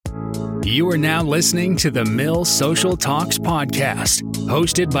You are now listening to the Mill Social Talks podcast,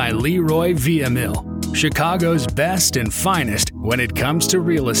 hosted by Leroy Villamil, Chicago's best and finest when it comes to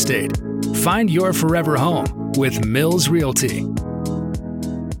real estate. Find your forever home with Mills Realty.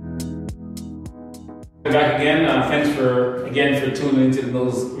 We're back again. Thanks for tuning into the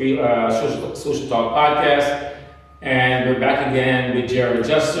Mills Social Talk podcast. And we're back again with Jared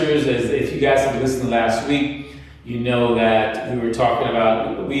Adjusters. As if you guys have listened last week, you know that we were talking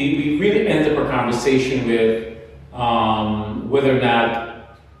about, we really ended up our conversation with whether or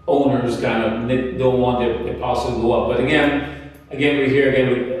not owners kind of don't want their policy to go up. But again, we're here again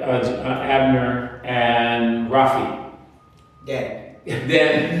with Abner and Rafi. Dan.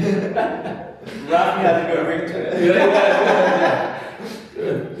 Rafi has a good ring to it.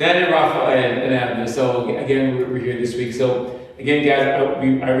 Dan and Rafi and Abner. So again, we're here this week. So again, guys,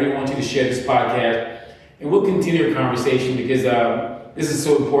 I really want you to share this podcast. And we'll continue our conversation because this is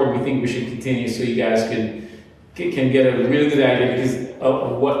so important. We think we should continue so you guys can get a really good idea because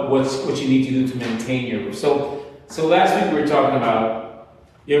of what you need to do to maintain your roof. So last week we were talking about,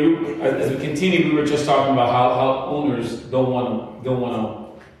 as we continue, we were just talking about how owners don't want to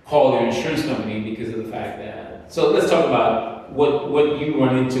call their insurance company because of the fact that. So let's talk about what you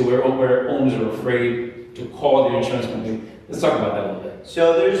run into where owners are afraid to call their insurance company. Let's talk about that a little bit.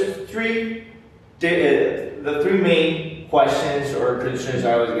 So there's the three main questions or concerns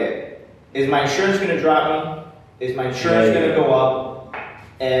I always get. Is my insurance going to drop me? Is my insurance going to go up?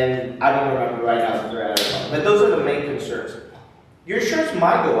 And I don't remember right now since they're out of the month. But those are the main concerns. Your insurance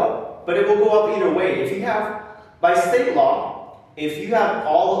might go up, but it will go up either way. If you have, by state law, if you have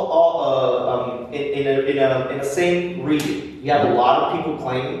all in a same region, you have a lot of people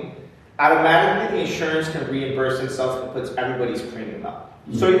claiming, automatically the insurance can reimburse themselves and puts everybody's premium up.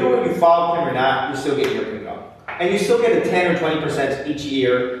 So either when you file a claim or not, you're still getting your premium up. And you still get a 10 or 20% each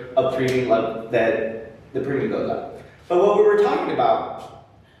year of premium that the premium goes up. But what we were talking about,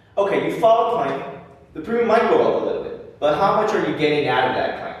 okay, you file a claim, the premium might go up a little bit, but how much are you getting out of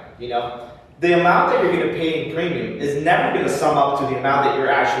that claim? You know, the amount that you're going to pay in premium is never going to sum up to the amount that you're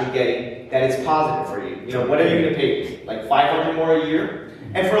actually getting that is positive for you. You know, what are you going to pay? Like $500 more a year?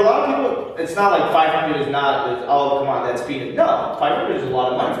 And for a lot of people, it's not like 500 is not, oh, come on, that's peanuts. No, 500 is a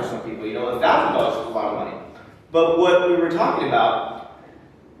lot of money for some people. You know, $1,000 is a lot of money. But what we were talking about,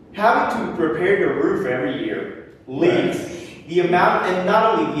 having to repair your roof every year, leaks, the amount, and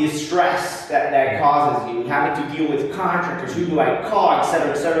not only the stress that causes you, having to deal with contractors, who do I call, et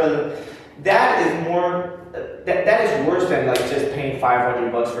cetera, that is more, that is worse than like just paying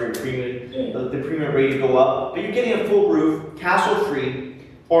 $500 for your premium, the premium rate to go up. But you're getting a full roof, hassle-free,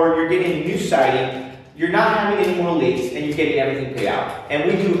 or you're getting new siding, you're not having any more leaks, and you're getting everything paid out. And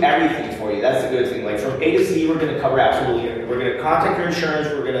we do everything for you. That's the good thing. Like from A to Z, we're going to cover absolutely everything. We're going to contact your insurance.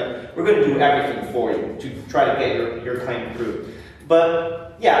 We're going to do everything for you to try to get your claim approved.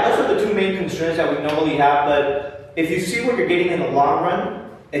 But yeah, those are the two main concerns that we normally have. But if you see what you're getting in the long run,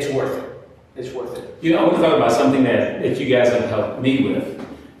 it's worth it. It's worth it. You know, I want to talk about something that you guys have helped me with,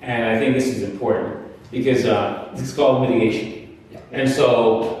 and I think this is important because this is called mitigation. And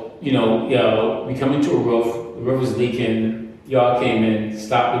so, we come into a roof, the roof is leaking, y'all came in,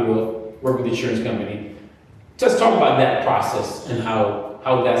 stopped the roof, worked with the insurance company. Just talk about that process and how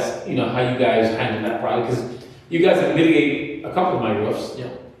that's, how you guys handle that process. Because you guys have mitigated a couple of my roofs. Yeah.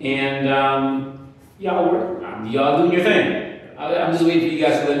 And y'all doing your thing. I'm just waiting for you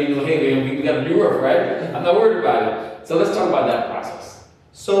guys to let me know, hey, we got a new roof, right? I'm not worried about it. So let's talk about that process.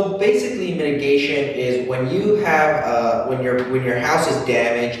 So basically, mitigation is when you have when your house is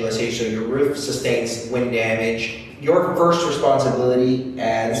damaged. Let's say so your roof sustains wind damage. Your first responsibility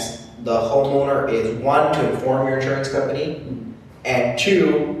as the homeowner is 1, to inform your insurance company, and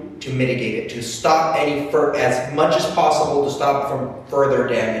 2, to mitigate it, to stop as much as possible to stop from further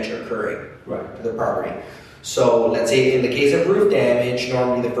damage occurring to the property. So let's say in the case of roof damage,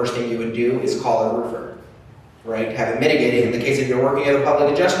 normally the first thing you would do is call a roofer. Right, have it mitigated. In the case if you're working at a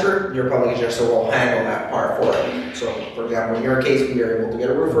public adjuster, your public adjuster will handle that part for you. So, for example, in your case, we were able to get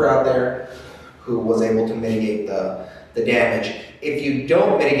a roofer out there who was able to mitigate the damage. If you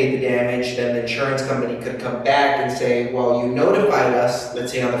don't mitigate the damage, then the insurance company could come back and say, well, you notified us,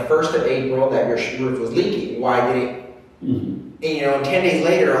 let's say on the 1st of April, that your roof was leaking. Why did it? Mm-hmm. And 10 days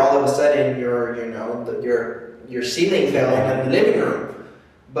later, all of a sudden, your ceiling fell in the living room.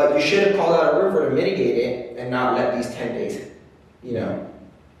 But you should have called out a roofer to mitigate it and not let these 10 days,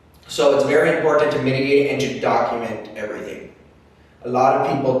 So it's very important to mitigate it and to document everything. A lot of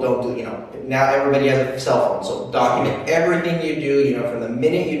people don't do, now everybody has a cell phone, so document everything you do, from the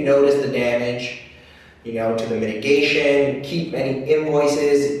minute you notice the damage to the mitigation, keep any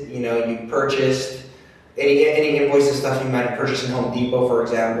invoices, you purchased, any invoices, stuff you might have purchased in Home Depot, for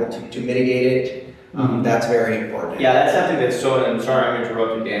example, to mitigate it. That's very important. Yeah, that's something that's so, I'm sorry I'm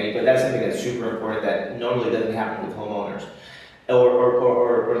interrupting Danny, but that's something that's super important that normally doesn't happen with homeowners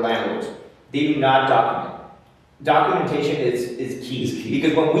or landlords. They do not document. Documentation is key,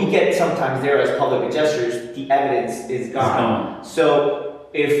 because when we get sometimes there as public adjusters, the evidence is gone. So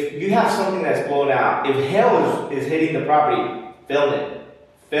if you have something that's blown out, if hail is hitting the property, film it.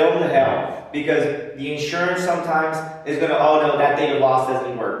 Film the hail, because the insurance sometimes is going to, oh no, that date of loss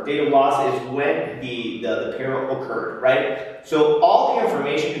doesn't work. Date of loss is when the peril occurred, right? So all the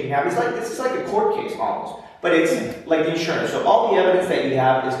information you can have is like, this is like a court case almost, but it's like the insurance. So all the evidence that you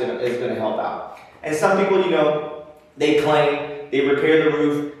have is gonna help out. And some people, they claim, they repair the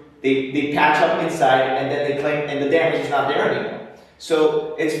roof, they patch up inside, and then they claim, and the damage is not there anymore.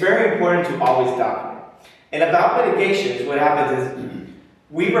 So it's very important to always document. And about mitigations, what happens is,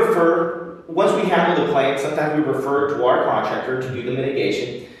 we refer, once we handle the claim, sometimes we refer to our contractor to do the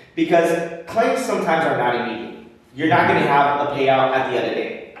mitigation, because claims sometimes are not immediate. You're not going to have a payout at the end of the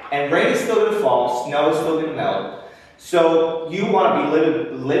day. And rain is still going to fall, snow is still going to melt. So you want to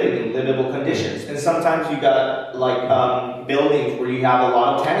be living in livable conditions. And sometimes you got buildings where you have a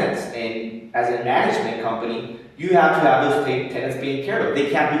lot of tenants, and as a management company, you have to have those tenants being cared of. They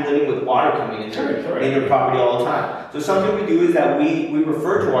can't be living with water coming into your property all the time. So something we do is that we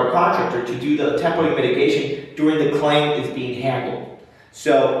refer to our contractor to do the temporary mitigation during the claim is being handled.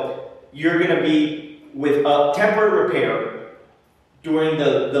 So you're going to be with a temporary repair during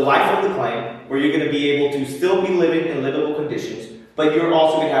the life of the claim, where you're going to be able to still be living in livable conditions, but you're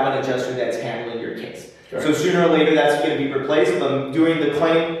also going to have an adjuster that's handling your case. Sure. So sooner or later that's going to be replaced, but during the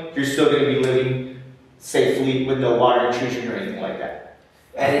claim, you're still going to be living safely with no water intrusion or anything like that.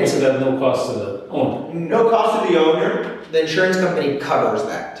 And it's at no cost to the owner. No cost to the owner. The insurance company covers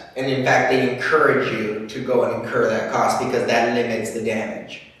that. And in fact, they encourage you to go and incur that cost, because that limits the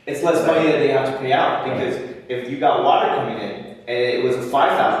damage. It's less money that they have to pay out, because if you got water coming in, and it was a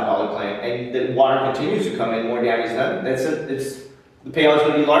 $5,000 claim, and the water continues to come in, more damage done, the payout is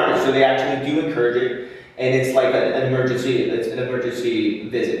going to be larger. So they actually do encourage it. And it's like an emergency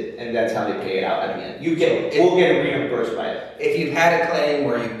visit, and that's how they pay it out at the end. We'll get reimbursed by it. If you've had a claim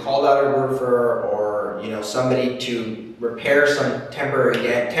where you called out a roofer or somebody to repair some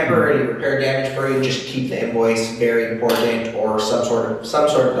temporary repair damage for you, just keep the invoice, very important, or some sort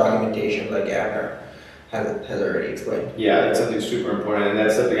of documentation, like Abner has already explained. Yeah, that's something super important, and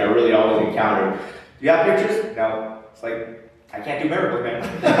that's something I really always encounter. You got pictures? No. It's like, I can't do miracles,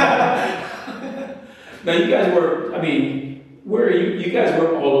 man. Now you guys were, where are you? You guys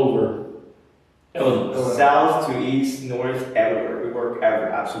work all over Illinois. South to east, north, everywhere. We work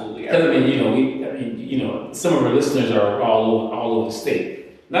absolutely everywhere. Some of our listeners are all over the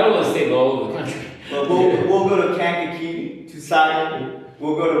state. Not only the state, but all over the country. Well, we'll go to Kankakee, to Simon.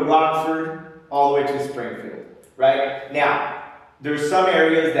 We'll go to Rockford, all the way to Springfield. Right? Now, there's some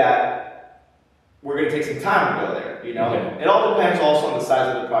areas that we're going to take some time to go there, It all depends also on the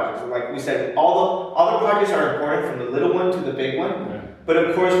size of the project. So like we said, all the projects are important, from the little one to the big one. Right. But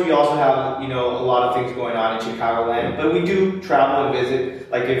of course, we also have, a lot of things going on in Chicagoland. But we do travel and visit.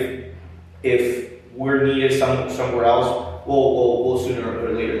 Like if we're needed somewhere else, we'll sooner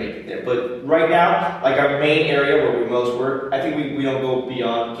or later make it there. But right now, like our main area where we most work, I think we don't go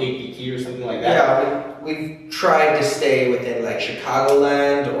beyond Kankakee or something like that. Yeah, we've tried to stay within like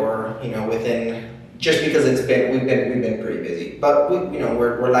Chicagoland, or within, just because we've been pretty busy. But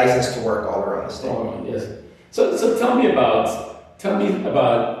we're licensed to work all around the state. Oh, yes. So tell me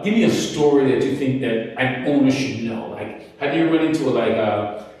about, give me a story that you think that an owner should know. Like, have you run into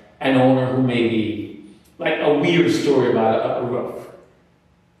an owner who maybe, like a weird story about a roof?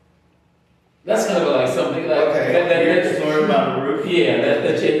 That's kind of like something like weird story about a roof. Yeah,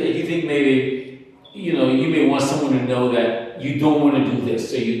 that you think maybe you may want someone to know that you don't want to do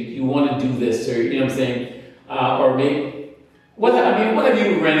this, or you want to do this, or what I'm saying, or maybe what have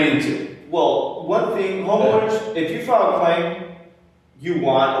you run into? Well, one thing, homeowners, if you file a claim, you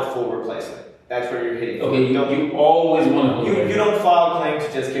want a full replacement. That's where you're hitting. Okay, you always want to. You don't file a claim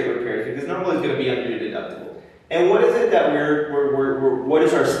to just get repaired, because normally it's going to be under your deductible. And what is it that what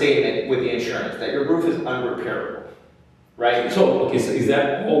is our statement with the insurance? That your roof is unrepairable, right? So is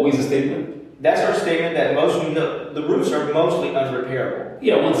that always a statement? That's our statement, that the roofs are mostly unrepairable.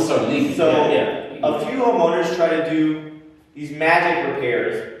 Yeah, once it starts leaking. So a few homeowners try to do these magic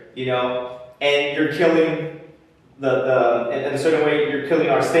repairs, and you're killing in a certain way, you're killing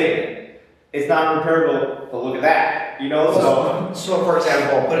our statement. It's not repairable, but look at that. you know, So for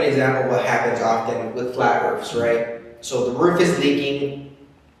example, I'll put an example of what happens often with flat roofs, right? So the roof is leaking,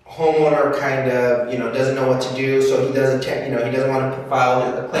 homeowner kind of, doesn't know what to do, so he does he doesn't want to file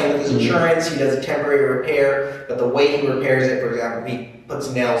a claim with his insurance, he does a temporary repair, but the way he repairs it, for example, he puts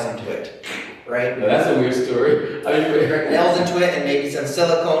nails into it, right? No, that's a weird story. Nails into it and maybe some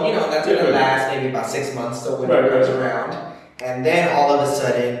silicone, and that's going to last maybe about 6 months, so when it comes around. And then all of a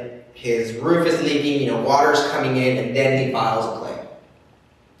sudden, his roof is leaking, water's coming in, and then he files a claim.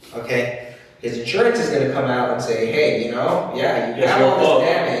 Okay? His insurance is going to come out and say, hey, you have all this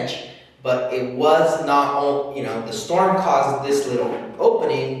damage, but it was not, the storm caused this little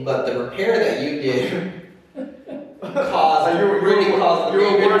opening, but the repair that you did caused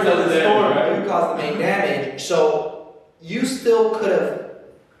the main damage. So you still could have,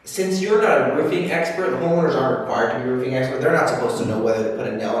 since you're not a roofing expert, the homeowners aren't required to be a roofing expert. They're not supposed to know whether to put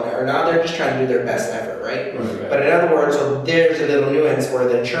a nail in it or not. They're just trying to do their best effort, right? But in other words, so there's a little nuance where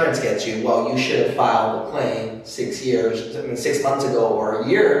the insurance gets you. Well, you should have filed a claim 6 months ago or a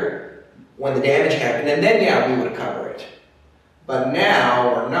year when the damage happened, and then we would cover it. But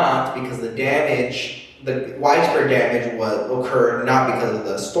now we're not, because the widespread damage occurred not because of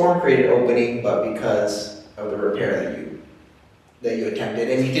the storm created opening, but because of the repair that you attempted,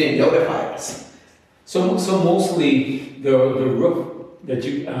 and you didn't notify us. So mostly the roof that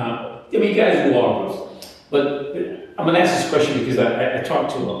you guys do all roofs, but I'm going to ask this question because I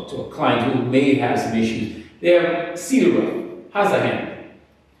talked to a client who may have some issues. They have cedar roof. How's that handled?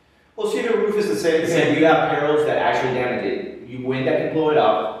 Well, cedar roof is the same thing. You have perils that actually damage it. You wind that can blow it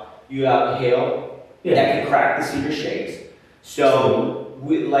up. You have hail that can crack the cedar shakes. So,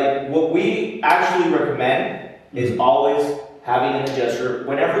 what we actually recommend is always having an adjuster.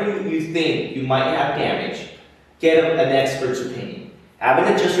 Whenever you think you might have damage, get an expert's opinion. Have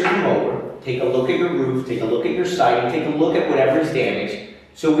an adjuster come over, take a look at your roof, take a look at your siding, take a look at whatever is damaged,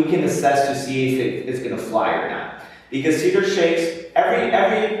 so we can assess to see if it's going to fly or not. Because cedar shakes,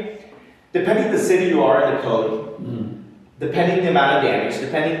 depending the city you are in the code, depending the amount of damage,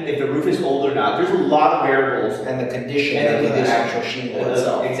 depending if the roof is old or not, there's a lot of variables. And the condition of the actual shingle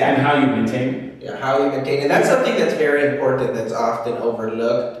itself. And Exactly. how you maintain it. Yeah, how you maintain it. And that's something that's very important that's often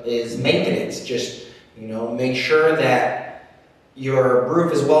overlooked is maintenance. Just, make sure that your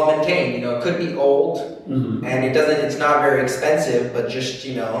roof is well maintained. It could be old and it's not very expensive, but just,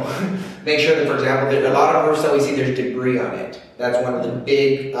 make sure that, for example, there's a lot of roofs that we see, there's debris on it. That's one of the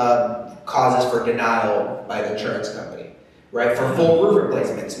big causes for denial by the insurance company, right? For full roof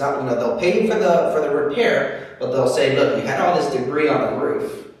replacements. Not, they'll pay you for the repair, but they'll say, look, you had all this debris on the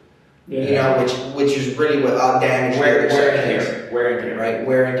roof. Which is really what damage wear and tear, right?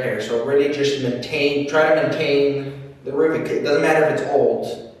 Wear and tear. So really just try to maintain the roof. It doesn't matter if it's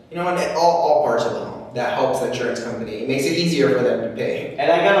old, in all parts of the home. That helps the insurance company. It makes it easier for them to pay. And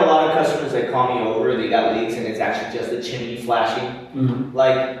I got a lot of customers that call me over, they got leaks and it's actually just the chimney flashing.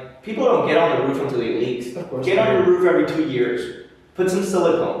 Like, people don't get on the roof until it leaks. Of course. Get on your roof every 2 years. Put some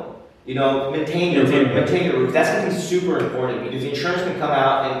silicone. Maintain your roof. That's something super important because the insurance can come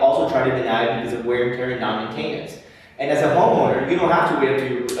out and also try to deny it because of wear and tear and non-maintenance. And as a homeowner, you don't have to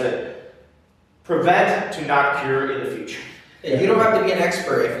wait to prevent to not cure in the future. You don't have to be an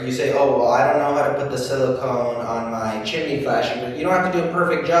expert if you say, oh, well, I don't know how to put the silicone on my chimney flashing. You don't have to do a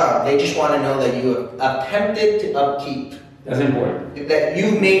perfect job. They just want to know that you have attempted to upkeep. That's important. That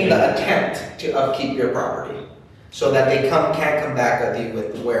you made the attempt to upkeep your property. So that they can't come back at you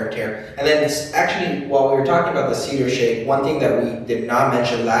with wear and tear. And then actually, while we were talking about the cedar shake, one thing that we did not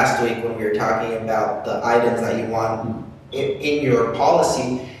mention last week when we were talking about the items that you want in your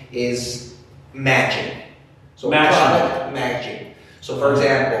policy is matching. So product matching. So for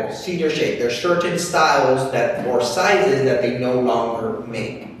example, cedar shake, there's certain styles or sizes that they no longer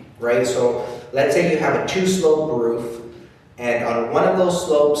make, right? So let's say you have a 2-slope roof, and on one of those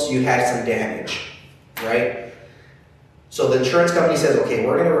slopes you had some damage, right? So the insurance company says, okay,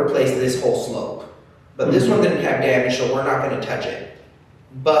 we're going to replace this whole slope. But this one didn't have damage, so we're not going to touch it.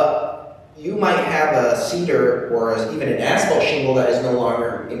 But you might have a cedar or even an asphalt shingle that is no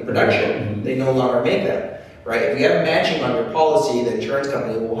longer in production. They no longer make them, right? If you have matching on your policy, the insurance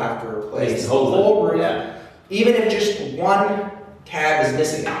company will have to replace the whole roof. Yeah. Even if just one tab is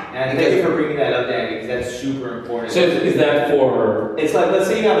missing. And thank you for bringing that up, Dan, because that's super important. So is that for? It's like, let's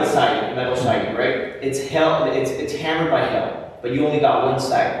say you have a siding, metal siding, right? It's hammered by hail, but you only got one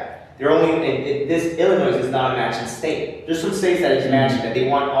side. This Illinois is not a matching state. There's some states that is matching that they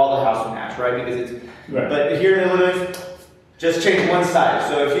want all the house to match, right? Because but here in Illinois, just change one side.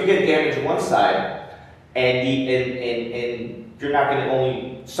 So if you get damage on one side, and you're not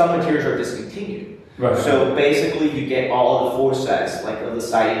going to some materials are discontinued. Right. So basically, you get all of the 4 sets, like of the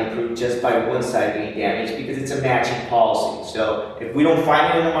siding approved, just by one side being damaged because it's a matching policy. So if we don't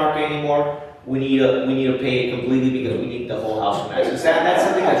find it in the market anymore, we need to pay it completely because we need the whole house to match. So that's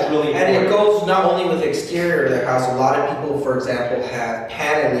something that's really important. And it goes not only with the exterior of the house. A lot of people, for example, have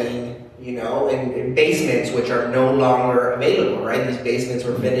paneling, you know, in basements which are no longer available. Right? These basements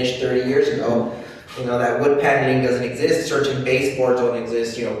were finished 30 years ago. You know, that wood paneling doesn't exist. Certain baseboards don't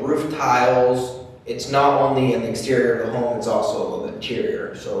exist. You know, roof tiles. It's not only in the exterior of the home, it's also the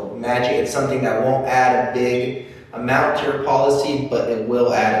interior. So imagine it's something that won't add a big amount to your policy, but it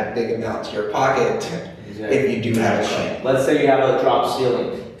will add a big amount to your pocket if you do have a claim. Let's say you have a drop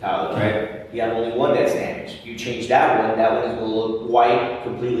ceiling tile, right? You have only one that's damaged. You change that one is going to look white,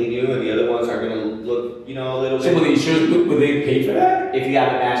 completely new, and the other ones are going to look, you know, a little bit. So will the insurance, will they pay for that? If you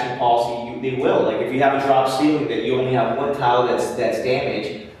have a matching policy, they will. Like if you have a drop ceiling that you only have one tile that's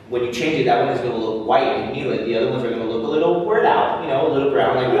damaged, when you change it, that one is going to look white and new, and the other ones are going to look a little weird out, you know, a little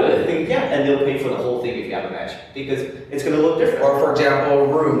brown, like really? Yeah, and they'll pay for the whole thing if you have a match, because it's going to look different. Or for example, a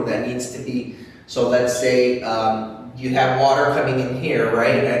room that needs to be, so let's say you have water coming in here,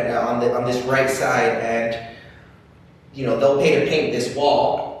 right, and, on this right side, and you know they'll pay to paint this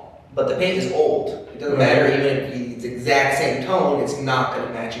wall, but the paint is old. It doesn't matter even if it's the exact same tone, it's not going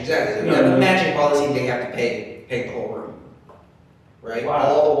to match exactly. If you have a matching policy, they have to paint the whole room. Right? Wow.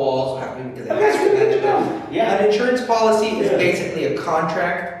 All the walls have to be because it has to match. Yeah. An insurance policy is basically a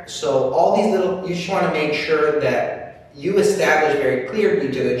contract. So all these little, you just want to make sure that you establish very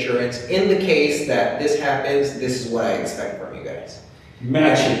clearly to the insurance, in the case that this happens, this is what I expect from you guys.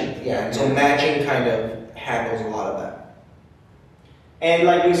 Matching. Yeah, and so matching kind of handles a lot of that. And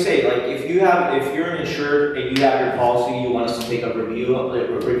like we say, like if you're insured and you have your policy, you want us to take a review it,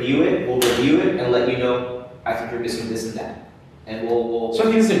 we'll review it and let you know, I think you're missing this and that. And we'll. So I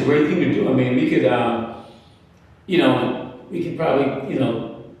think it's a great thing to do. I mean, we could, you know, we could probably, you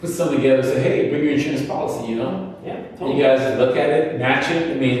know, put something together and say, hey, bring your insurance policy, you know? Yeah. Totally. You guys look at it, match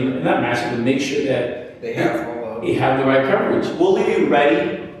it. I mean, not match it, but make sure that They have you have the right coverage. We'll leave you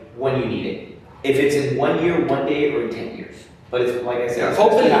ready when you need it. If it's in 1 year, 1 day, or in 10 years. But it's like I said, Yeah,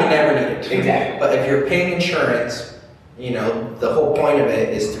 hopefully you never need it. Exactly. But if you're paying insurance, you know, the whole point of it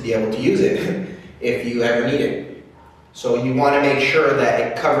is to be able to use it if you ever need it. So you want to make sure that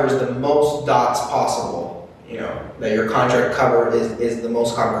it covers the most dots possible, you know, that your contract cover is the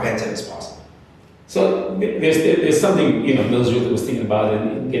most comprehensive as possible. So there's something, you know, Mills really was thinking about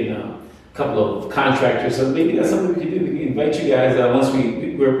and getting a couple of contractors. So maybe that's something we can do. We can invite you guys once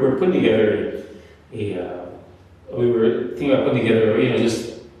we're putting together we were thinking about putting together, you know,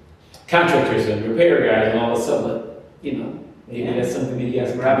 just contractors and repair guys and all that stuff. But you know, maybe that's something that you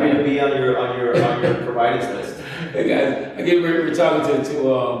guys We're happy to be on your providers list. Hey guys, again, we're talking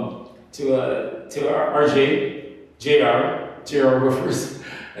to our JR Roofers,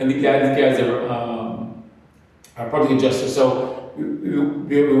 and these guys are public adjusters. So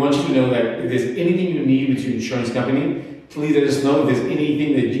we want you to know that if there's anything you need with your insurance company, please let us know. If there's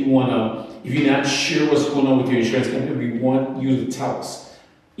anything that you if you're not sure what's going on with your insurance company, we want you to tell us.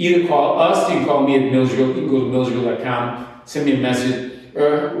 Either call us, you can call me at Millsreal, you can go to millsreal.com, send me a message,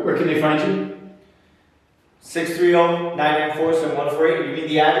 or where can they find you? 630-994-7148. You mean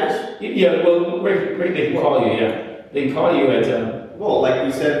the address? Yeah, well, where they can call you, yeah. They can call you at... Well, like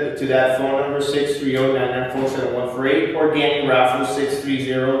we said, to that phone number, 630-994-7148, or Danny Raffles,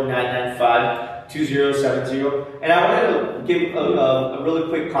 630-995-2070. And I wanted to give a really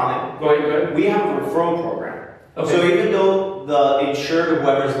quick comment. Go ahead. We have a referral program. Okay. So even though the insured or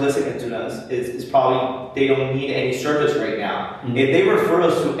whoever's listening to us is probably, they don't need any service right now, if they refer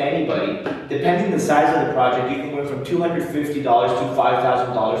us to anybody, depending the size of the project, you can win from $250 to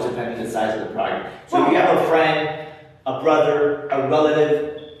 $5,000 depending the size of the project. So if you have a friend, a brother, a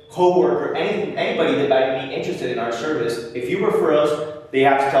relative, co-worker, anybody that might be interested in our service, if you refer us, they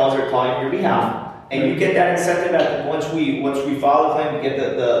have to tell us they're calling on your behalf. And you get that incentive that once we file a claim to get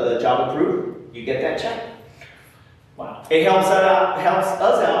the job approved, you get that check. Wow. It helps us out.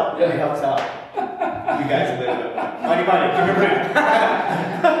 Yeah. It helps out. You guys a little bit. Money, give me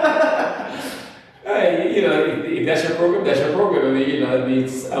Hey, you know, if that's your program, that's your program. I mean, you know,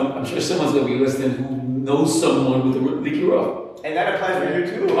 I'm sure someone's going to be listening who knows someone with a leaky roof. And that applies for you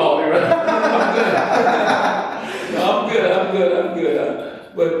too. Oh, you're right. I'm good.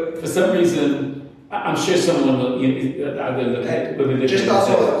 But for some reason, I'm sure someone will, out there look at Just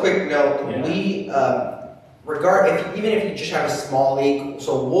also a quick note, Yeah. we even if you just have a small leak,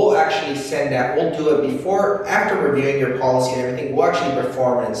 so we'll actually send that. We'll do it after reviewing your policy and everything. We'll actually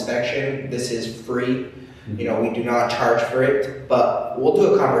perform an inspection. This is free. We do not charge for it, but we'll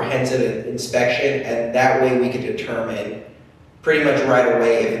do a comprehensive inspection, and that way we can determine pretty much right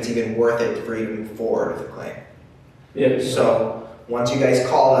away if it's even worth it for you to move forward with a claim. Yeah. So once you guys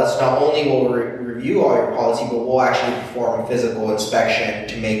call us, not only will we review all your policy, but we'll actually perform a physical inspection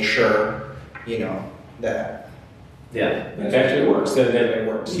to make sure, that that actually works. That it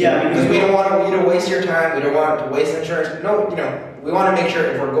works. Yeah, because we don't want you to waste your time. We don't want to waste insurance. No, we want to make sure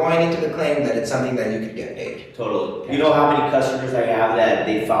if we're going into the claim that it's something that you could get paid. Totally. You know how many customers I have that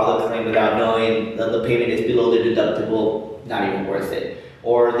they filed a claim without knowing that the payment is below their deductible, not even worth it.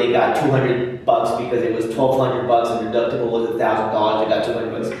 Or they got $200 because it was $1,200 and deductible was $1,000. They got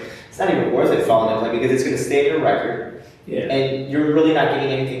 $200. It's not even worth it filing a claim because it's going to stay in your record, and you're really not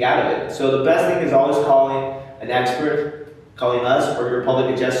getting anything out of it. So the best thing is always calling an expert, calling us or your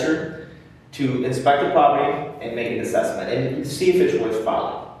public adjuster to inspect the property and make an assessment and see if it's worth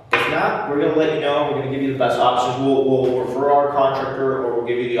filing. If not, we're going to let you know. We're going to give you the best options. We'll refer our contractor, or we'll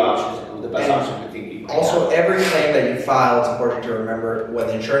give you the options, the best options we think you might Also, have. every claim that you file, it's important to remember when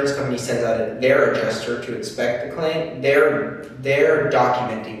the insurance company sends out their adjuster to inspect the claim, they're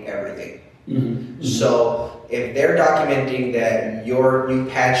documenting everything. Mm-hmm. So if they're documenting that you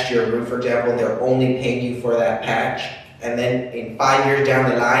patched your roof, for example, they're only paying you for that patch, and then in 5 years down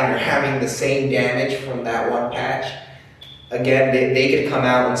the line, you're having the same damage from that one patch, again, they could come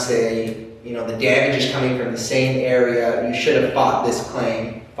out and say, the damage is coming from the same area. You should have fought this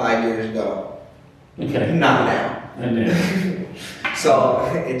claim 5 years ago. Okay. Not now. So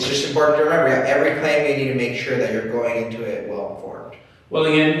it's just important to remember, every claim you need to make sure that you're going into it well informed. Well,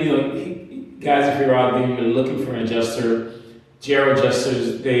 again, guys, if you're out there, you're looking for an adjuster, JR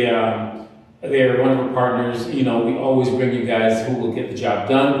Adjusters, they're one of our partners. We always bring you guys who will get the job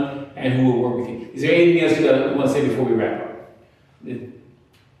done and who will work with you. Is there anything else you want to say before we wrap up?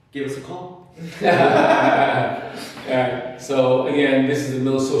 Give us a call. So again, this is the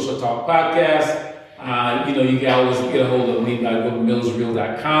Mills Social Talk Podcast. You can always get a hold of me by going to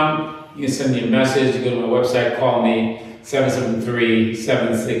millsreal.com. You can send me a message. You go to my website, call me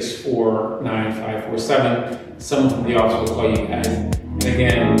 773-764-9547. Someone from the office will call you guys. And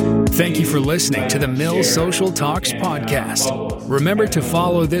again, thank you for listening to the Mills Social Talks podcast. Remember to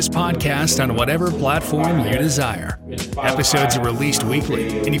follow this podcast on whatever platform you desire. Episodes are released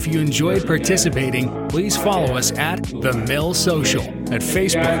weekly, and if you enjoyed participating, please follow us at The Mills Social at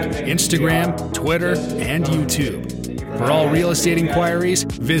Facebook, Instagram, Twitter, and YouTube. For all real estate inquiries,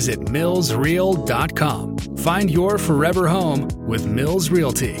 visit millsreal.com. Find your forever home with Mills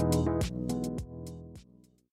Realty.